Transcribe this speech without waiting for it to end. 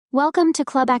Welcome to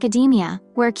Club Academia,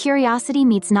 where curiosity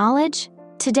meets knowledge.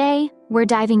 Today, we're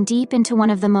diving deep into one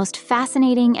of the most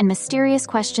fascinating and mysterious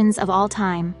questions of all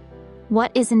time.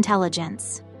 What is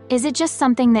intelligence? Is it just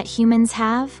something that humans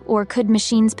have, or could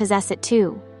machines possess it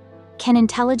too? Can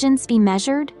intelligence be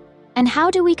measured? And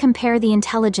how do we compare the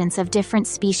intelligence of different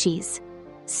species?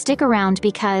 Stick around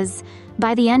because,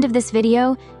 by the end of this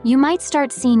video, you might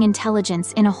start seeing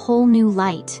intelligence in a whole new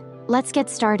light. Let's get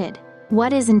started.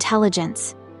 What is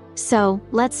intelligence? So,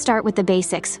 let's start with the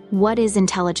basics. What is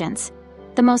intelligence?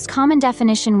 The most common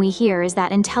definition we hear is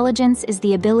that intelligence is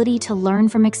the ability to learn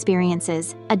from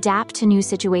experiences, adapt to new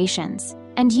situations,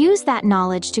 and use that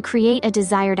knowledge to create a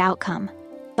desired outcome.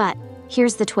 But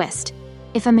here's the twist.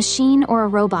 If a machine or a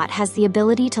robot has the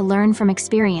ability to learn from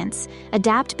experience,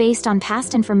 adapt based on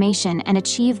past information, and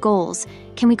achieve goals,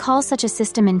 can we call such a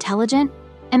system intelligent?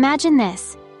 Imagine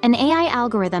this. An AI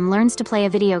algorithm learns to play a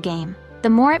video game. The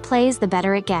more it plays, the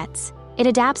better it gets. It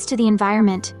adapts to the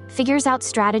environment, figures out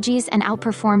strategies, and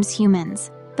outperforms humans.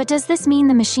 But does this mean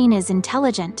the machine is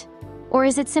intelligent? Or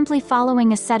is it simply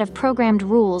following a set of programmed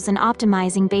rules and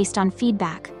optimizing based on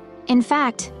feedback? In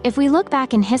fact, if we look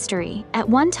back in history, at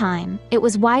one time, it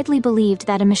was widely believed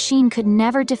that a machine could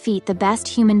never defeat the best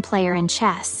human player in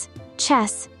chess.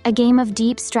 Chess, a game of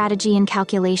deep strategy and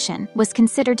calculation, was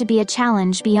considered to be a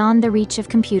challenge beyond the reach of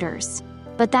computers.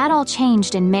 But that all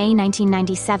changed in May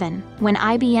 1997, when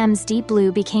IBM's Deep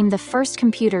Blue became the first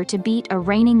computer to beat a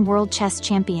reigning world chess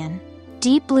champion.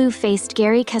 Deep Blue faced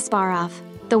Garry Kasparov,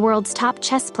 the world's top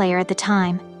chess player at the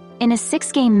time, in a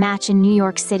 6-game match in New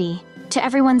York City. To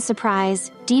everyone's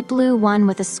surprise, Deep Blue won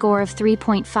with a score of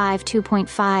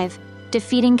 3.5-2.5,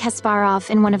 defeating Kasparov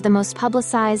in one of the most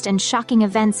publicized and shocking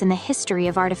events in the history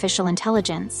of artificial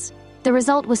intelligence. The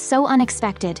result was so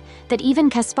unexpected that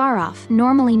even Kasparov,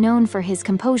 normally known for his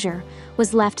composure,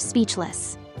 was left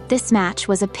speechless. This match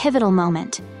was a pivotal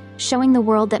moment, showing the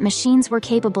world that machines were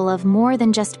capable of more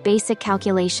than just basic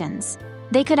calculations.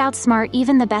 They could outsmart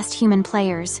even the best human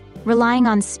players, relying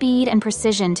on speed and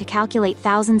precision to calculate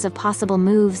thousands of possible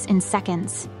moves in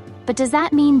seconds. But does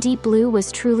that mean Deep Blue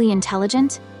was truly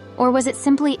intelligent? Or was it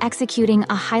simply executing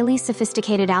a highly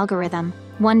sophisticated algorithm,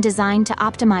 one designed to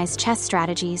optimize chess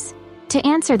strategies? To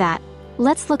answer that,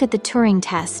 let's look at the Turing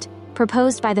test,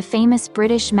 proposed by the famous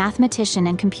British mathematician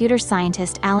and computer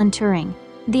scientist Alan Turing.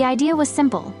 The idea was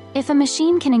simple. If a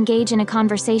machine can engage in a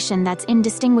conversation that's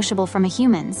indistinguishable from a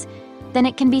human's, then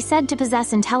it can be said to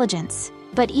possess intelligence.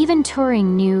 But even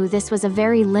Turing knew this was a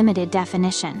very limited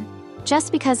definition.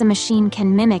 Just because a machine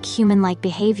can mimic human-like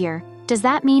behavior, does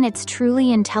that mean it's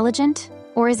truly intelligent?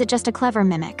 Or is it just a clever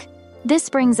mimic? This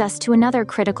brings us to another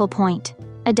critical point: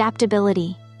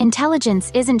 adaptability.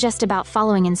 Intelligence isn't just about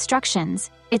following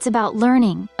instructions, it's about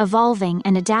learning, evolving,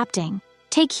 and adapting.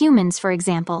 Take humans, for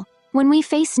example. When we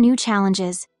face new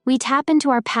challenges, we tap into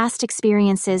our past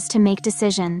experiences to make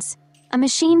decisions. A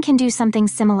machine can do something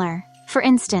similar. For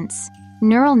instance,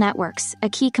 neural networks, a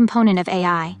key component of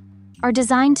AI, are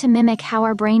designed to mimic how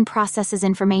our brain processes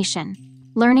information,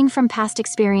 learning from past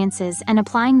experiences and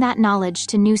applying that knowledge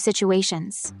to new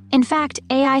situations. In fact,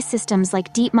 AI systems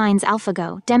like DeepMind's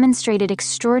AlphaGo demonstrated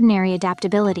extraordinary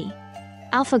adaptability.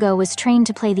 AlphaGo was trained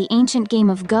to play the ancient game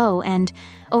of Go and,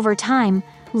 over time,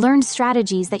 learned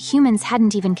strategies that humans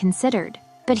hadn't even considered.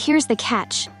 But here's the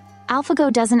catch.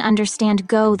 AlphaGo doesn't understand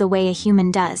Go the way a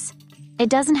human does. It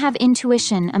doesn't have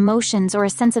intuition, emotions, or a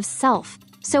sense of self.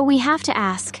 So we have to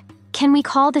ask, can we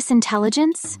call this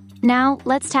intelligence? Now,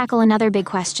 let's tackle another big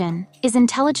question. Is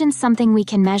intelligence something we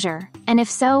can measure? And if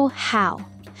so, how?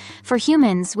 For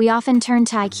humans, we often turn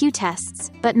to IQ tests,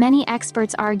 but many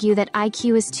experts argue that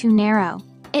IQ is too narrow.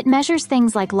 It measures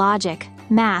things like logic,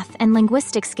 math, and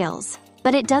linguistic skills,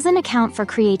 but it doesn't account for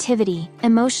creativity,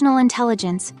 emotional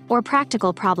intelligence, or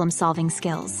practical problem-solving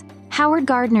skills. Howard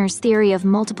Gardner's theory of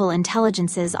multiple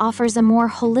intelligences offers a more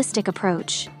holistic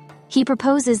approach. He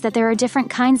proposes that there are different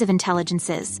kinds of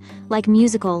intelligences, like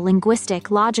musical,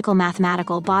 linguistic, logical,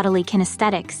 mathematical, bodily,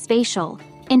 kinesthetic, spatial,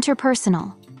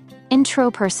 interpersonal,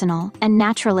 intrapersonal, and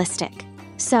naturalistic.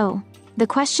 So, the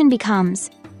question becomes,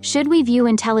 should we view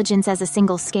intelligence as a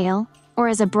single scale, or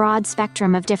as a broad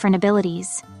spectrum of different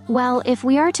abilities? Well, if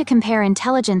we are to compare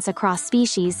intelligence across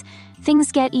species,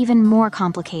 things get even more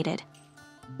complicated.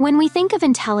 When we think of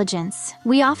intelligence,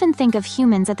 we often think of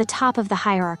humans at the top of the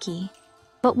hierarchy.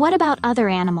 But what about other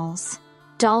animals?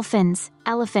 Dolphins,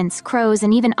 elephants, crows,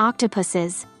 and even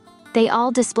octopuses. They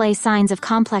all display signs of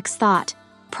complex thought,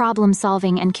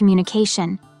 problem-solving, and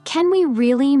communication. Can we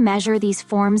really measure these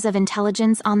forms of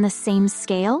intelligence on the same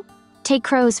scale? Take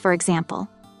crows, for example.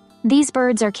 These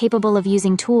birds are capable of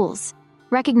using tools,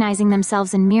 recognizing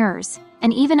themselves in mirrors,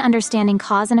 and even understanding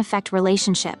cause and effect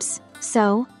relationships.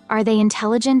 So, are they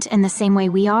intelligent in the same way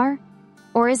we are?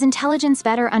 Or is intelligence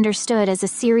better understood as a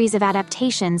series of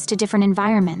adaptations to different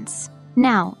environments?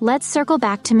 Now, let's circle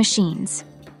back to machines.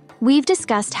 We've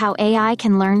discussed how AI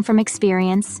can learn from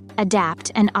experience,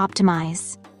 adapt, and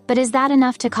optimize. But is that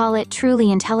enough to call it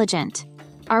truly intelligent?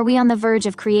 Are we on the verge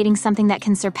of creating something that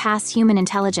can surpass human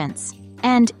intelligence?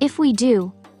 And if we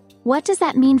do, what does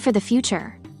that mean for the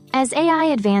future? As AI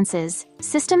advances,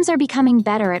 systems are becoming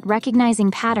better at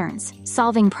recognizing patterns,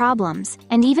 solving problems,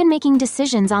 and even making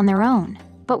decisions on their own.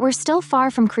 But we're still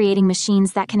far from creating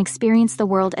machines that can experience the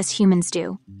world as humans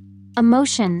do.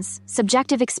 Emotions,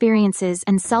 subjective experiences,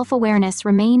 and self-awareness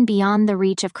remain beyond the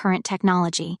reach of current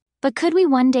technology. But could we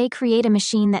one day create a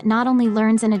machine that not only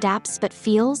learns and adapts but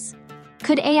feels?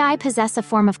 Could AI possess a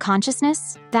form of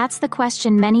consciousness? That's the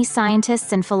question many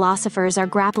scientists and philosophers are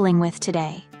grappling with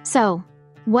today. So,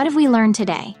 what have we learned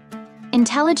today?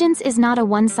 Intelligence is not a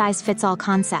one-size-fits-all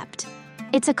concept.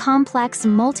 It's a complex,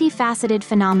 multifaceted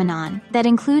phenomenon that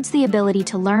includes the ability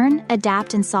to learn,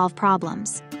 adapt, and solve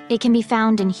problems. It can be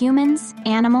found in humans,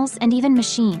 animals, and even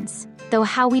machines, though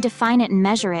how we define it and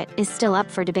measure it is still up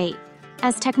for debate.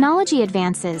 As technology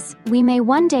advances, we may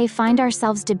one day find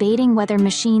ourselves debating whether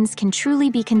machines can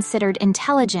truly be considered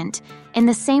intelligent in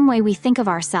the same way we think of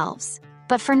ourselves.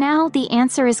 But for now, the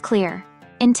answer is clear.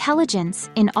 Intelligence,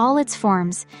 in all its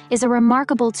forms, is a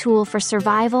remarkable tool for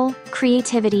survival,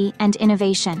 creativity, and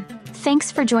innovation.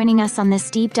 Thanks for joining us on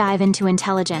this deep dive into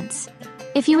intelligence.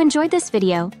 If you enjoyed this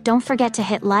video, don't forget to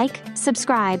hit like,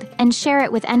 subscribe, and share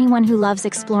it with anyone who loves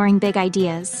exploring big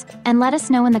ideas. And let us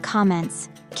know in the comments,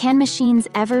 can machines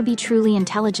ever be truly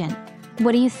intelligent?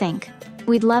 What do you think?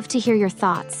 We'd love to hear your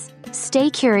thoughts. Stay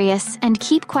curious and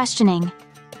keep questioning.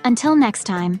 Until next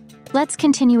time, let's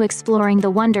continue exploring the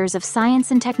wonders of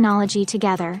science and technology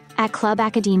together at Club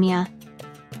Academia.